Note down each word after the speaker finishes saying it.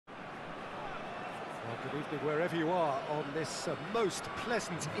Good evening wherever you are on this most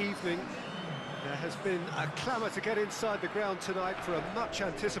pleasant evening. There has been a clamour to get inside the ground tonight for a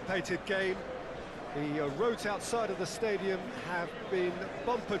much-anticipated game. The roads outside of the stadium have been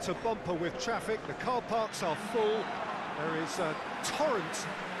bumper to bumper with traffic. The car parks are full. There is a torrent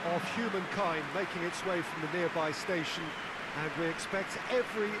of humankind making its way from the nearby station, and we expect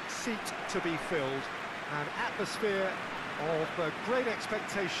every seat to be filled. An atmosphere of great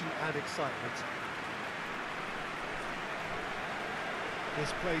expectation and excitement.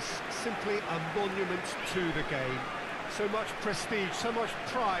 This place simply a monument to the game. So much prestige, so much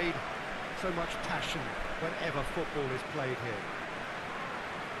pride, so much passion whenever football is played here.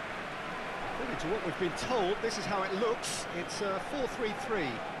 According to what we've been told, this is how it looks. It's a 4-3-3.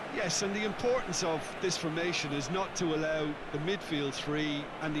 Yes, and the importance of this formation is not to allow the midfield three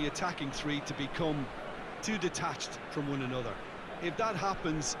and the attacking three to become too detached from one another. If that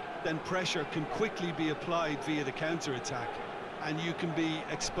happens, then pressure can quickly be applied via the counter-attack, and you can be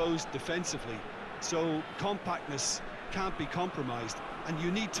exposed defensively. So compactness can't be compromised, and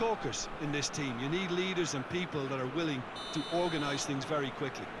you need talkers in this team. You need leaders and people that are willing to organise things very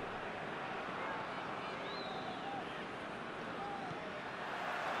quickly.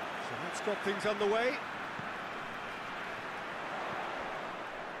 So that's got things underway.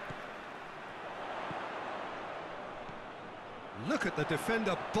 Look at the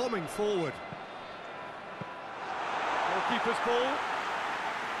defender bombing forward. Goalkeeper's ball.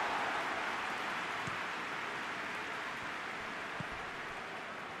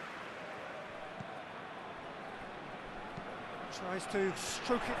 Tries to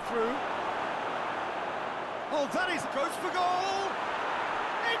stroke it through. Oh, that is goes for goal!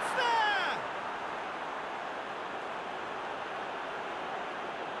 It's there!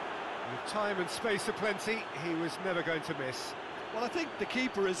 With time and space aplenty, he was never going to miss. Well, I think the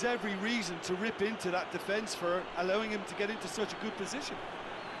keeper has every reason to rip into that defence for allowing him to get into such a good position.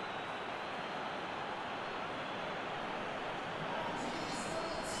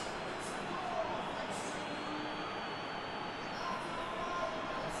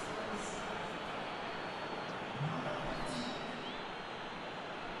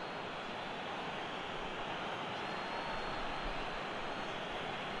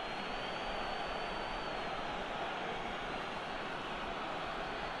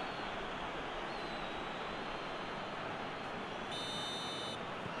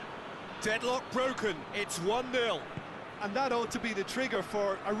 Deadlock broken, it's 1-0. And that ought to be the trigger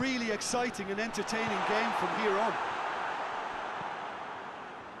for a really exciting and entertaining game from here on.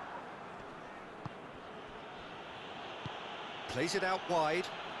 Plays it out wide.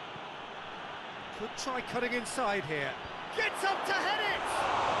 Could try cutting inside here. Gets up to head it!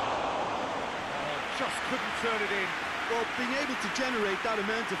 Oh, just couldn't turn it in. Well, being able to generate that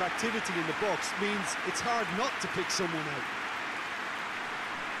amount of activity in the box means it's hard not to pick someone out.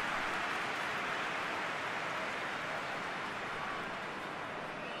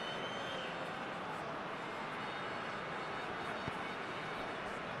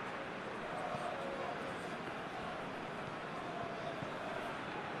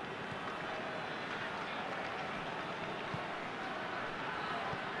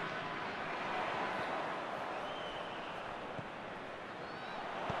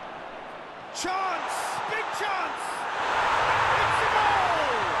 Chance! Big chance! It's a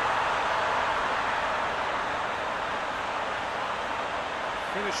goal!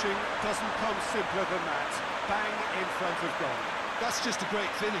 Finishing doesn't come simpler than that. Bang in front of goal. That's just a great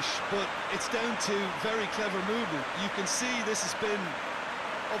finish, but it's down to very clever movement. You can see this has been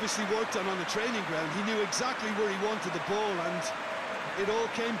obviously worked on the training ground. He knew exactly where he wanted the ball, and it all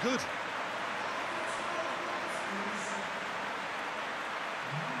came good.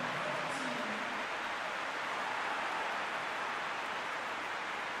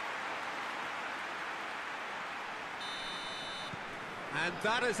 And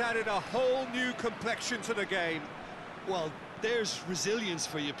that has added a whole new complexion to the game. Well, there's resilience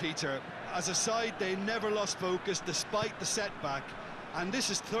for you, Peter. As a side, they never lost focus despite the setback, and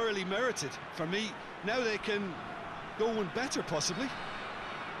this is thoroughly merited. For me, now they can go one better, possibly.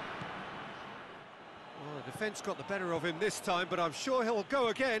 Well, the defence got the better of him this time, but I'm sure he'll go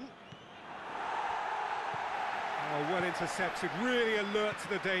again. Oh, well intercepted, really alert to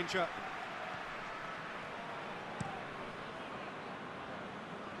the danger.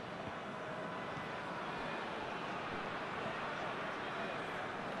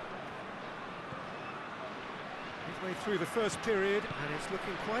 Midway through the first period, and it's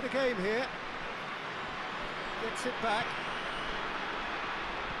looking quite a game here. Gets it back.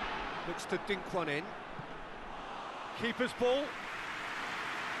 Looks to dink one in. Keeper's ball.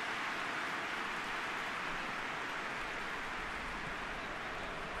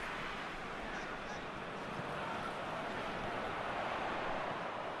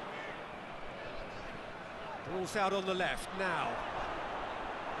 Ball's out on the left now.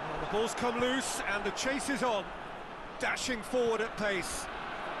 Well, the ball's come loose and the chase is on. Dashing forward at pace.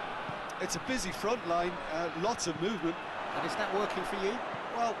 It's a busy front line, lots of movement. And is that working for you?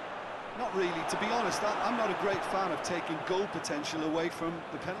 Well, not really. To be honest, I'm not a great fan of taking goal potential away from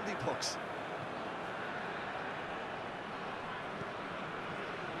the penalty box.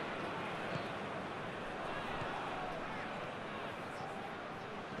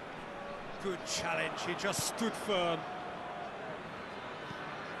 Good challenge, he just stood firm.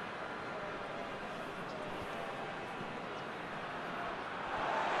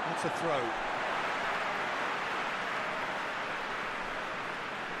 That's a throw.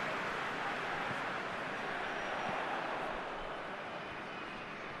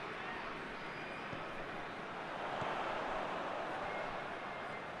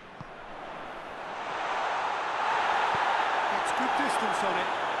 It's good distance on it.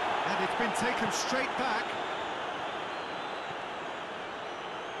 And it's been taken straight back.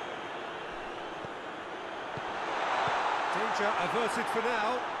 Danger averted for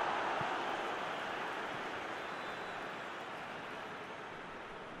now.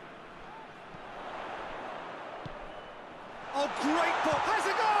 Oh, great ball! Has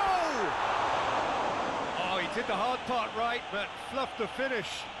a goal! Oh, he did the hard part right, but fluffed the finish.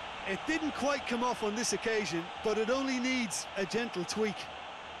 It didn't quite come off on this occasion, but it only needs a gentle tweak.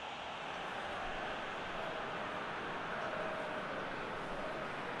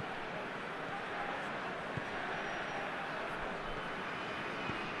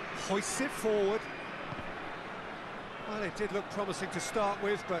 Hoists it forward. Well, it did look promising to start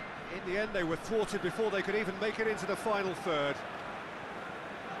with, but in the end they were thwarted before they could even make it into the final third.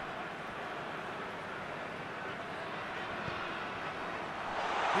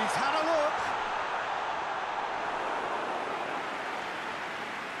 He's had a look.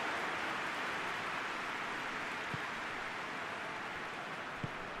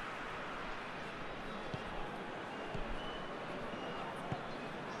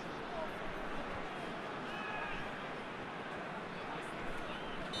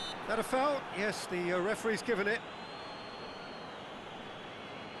 That a foul? Yes, the referee's given it.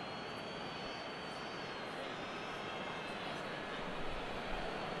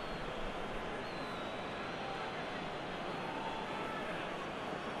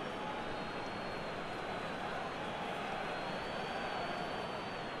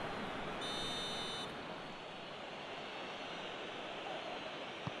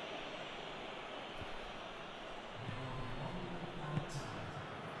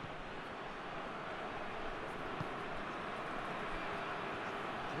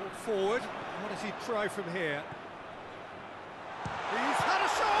 Forward, what does he try from here? He's had a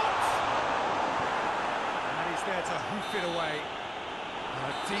shot! And he's there to hoof it away.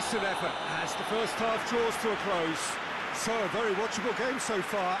 A decent effort as the first half draws to a close. So, a very watchable game so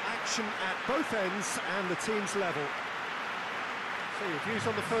far. Action at both ends and the team's level. So, your views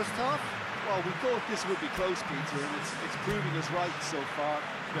on the first half? Well, we thought this would be close, Peter, and it's proving us right so far.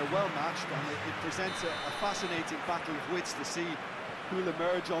 They're well matched, and it presents a fascinating battle of wits to see who'll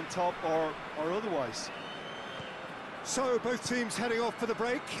emerge on top or otherwise. So both teams heading off for the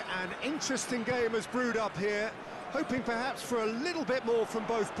break. An interesting game has brewed up here, hoping perhaps for a little bit more from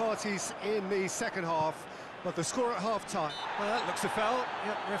both parties in the second half, but the score at half-time. Well, that looks a foul.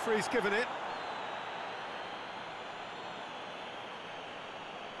 Yep, referee's given it.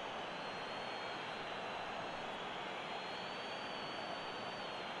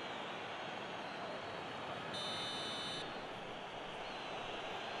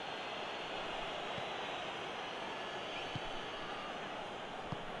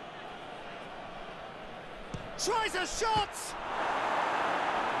 Tries a shot!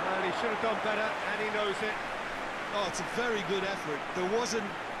 Well, he should have done better, and he knows it. Oh, it's a very good effort. There wasn't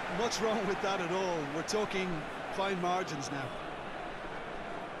much wrong with that at all. We're talking fine margins now.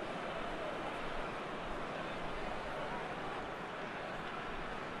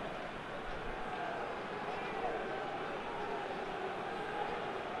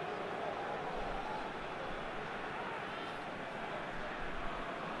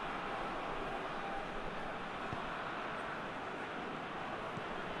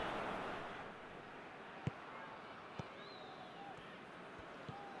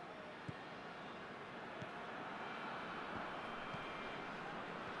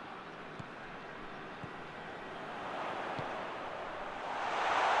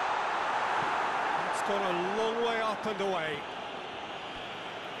 It's gone a long way up and away.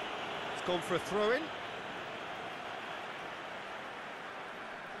 It's gone for a throw-in.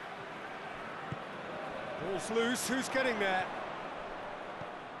 Ball's loose, who's getting there?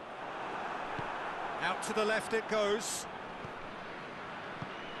 Out to the left it goes.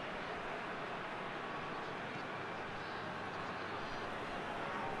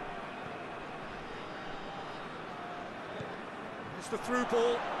 Here's the through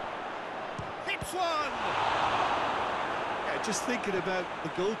ball. Hits one! Yeah, just thinking about the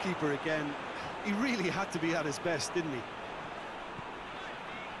goalkeeper again, he really had to be at his best, didn't he?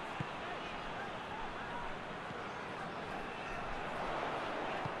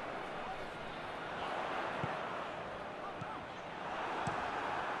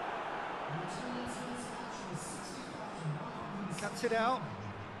 Cuts it out.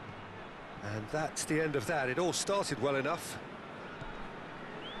 And that's the end of that. It all started well enough.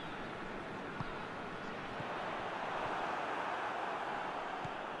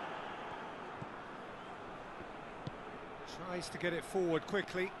 Tries to get it forward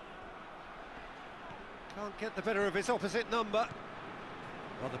quickly. Can't get the better of his opposite number.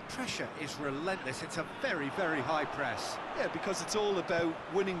 Well, the pressure is relentless. It's a very, very high press. Yeah, because it's all about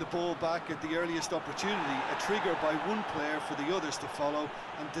winning the ball back at the earliest opportunity, a trigger by one player for the others to follow,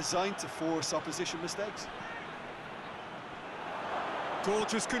 and designed to force opposition mistakes.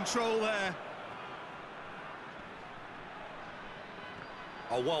 Gorgeous control there.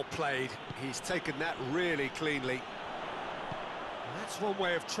 Oh, well played. He's taken that really cleanly. That's one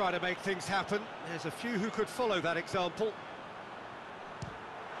way of trying to make things happen. There's a few who could follow that example.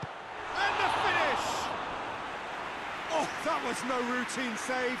 And the finish! Oh, that was no routine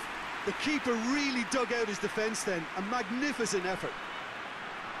save. The keeper really dug out his defence then, a magnificent effort.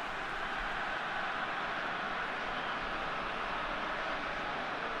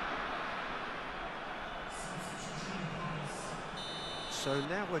 So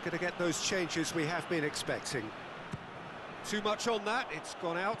now we're going to get those changes we have been expecting. Too much on that, it's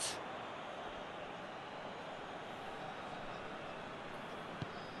gone out.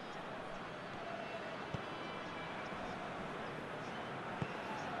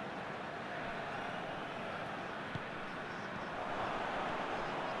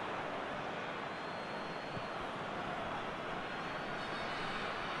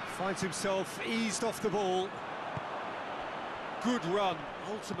 Finds himself eased off the ball. Good run,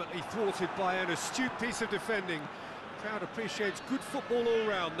 ultimately thwarted by an astute piece of defending. Crowd appreciates good football all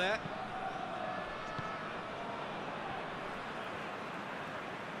round there.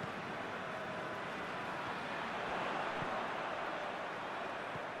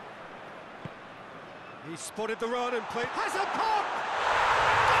 He spotted the run and played. Has a pop!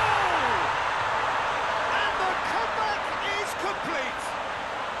 Goal! And the comeback is complete.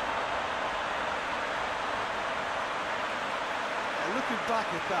 Looking back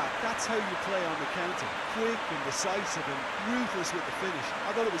at that, that's how you play on the counter. Quick and decisive and ruthless with the finish.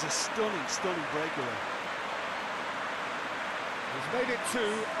 I thought it was a stunning, stunning breakaway. He's made it two,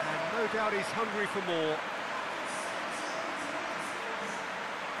 and no doubt he's hungry for more.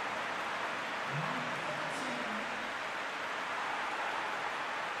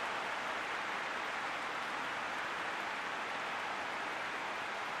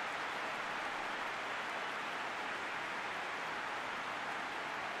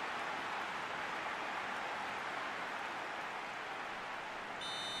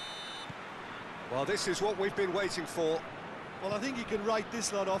 Well, this is what we've been waiting for. Well, I think you can write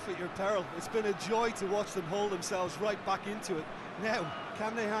this lot off at your peril. It's been a joy to watch them hold themselves right back into it. Now,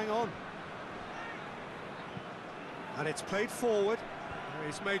 can they hang on? And it's played forward.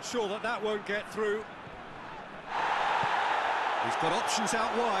 He's made sure that that won't get through. He's got options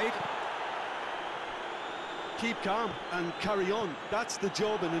out wide. Keep calm and carry on. That's the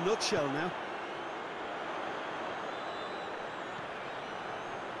job in a nutshell now.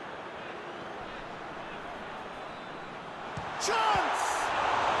 Chance!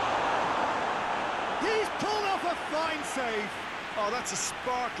 He's pulled off a fine save. Oh, that's a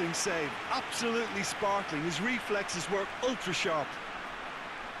sparkling save. Absolutely sparkling. His reflexes work ultra sharp.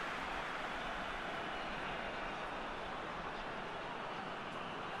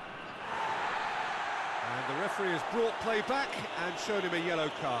 And the referee has brought play back and shown him a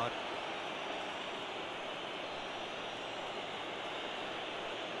yellow card.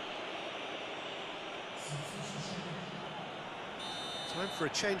 Time for a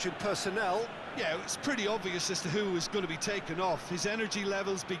change in personnel. Yeah, it's pretty obvious as to who was going to be taken off. His energy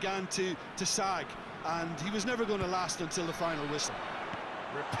levels began to sag, and he was never going to last until the final whistle.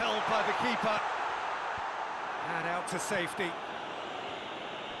 Repelled by the keeper. And out to safety.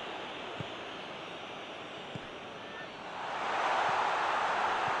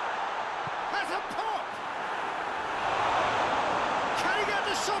 Has a pop! Can he get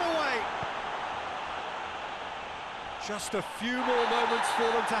the shot away? Just a few more moments for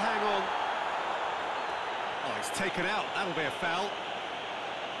them to hang on. It's taken out, that'll be a foul.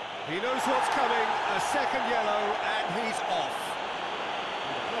 He knows what's coming, a second yellow, and he's off.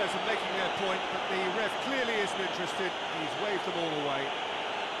 The players are making their point, but the ref clearly isn't interested. He's waved them all away.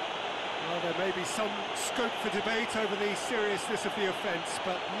 Well, there may be some scope for debate over the seriousness of the offence,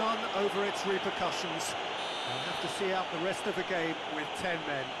 but none over its repercussions. They'll have to see out the rest of the game with 10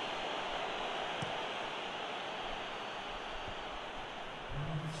 men.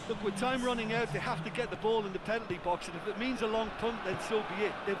 Look, with time running out, they have to get the ball in the penalty box, and if it means a long punt, then so be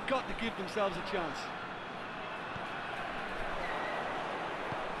it. They've got to give themselves a chance.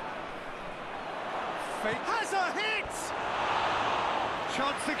 Fake has a hit!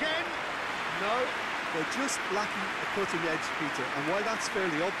 Chance again? No. They're just lacking a cutting edge, Peter, and while that's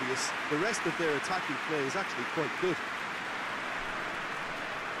fairly obvious, the rest of their attacking play is actually quite good.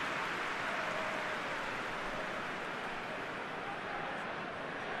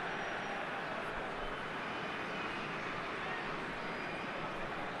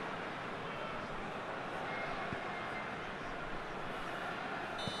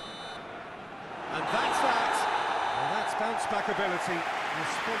 And that's that. Well, that's bounce-back ability,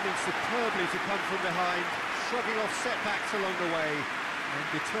 responding superbly to come from behind, shrugging off setbacks along the way, and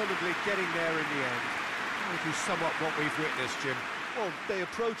determinedly getting there in the end. How would you sum up what we've witnessed, Jim? Well, they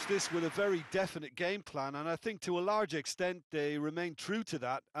approached this with a very definite game plan, and I think to a large extent they remain true to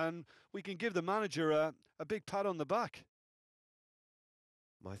that, and we can give the manager a big pat on the back.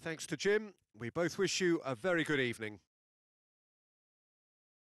 My thanks to Jim. We both wish you a very good evening.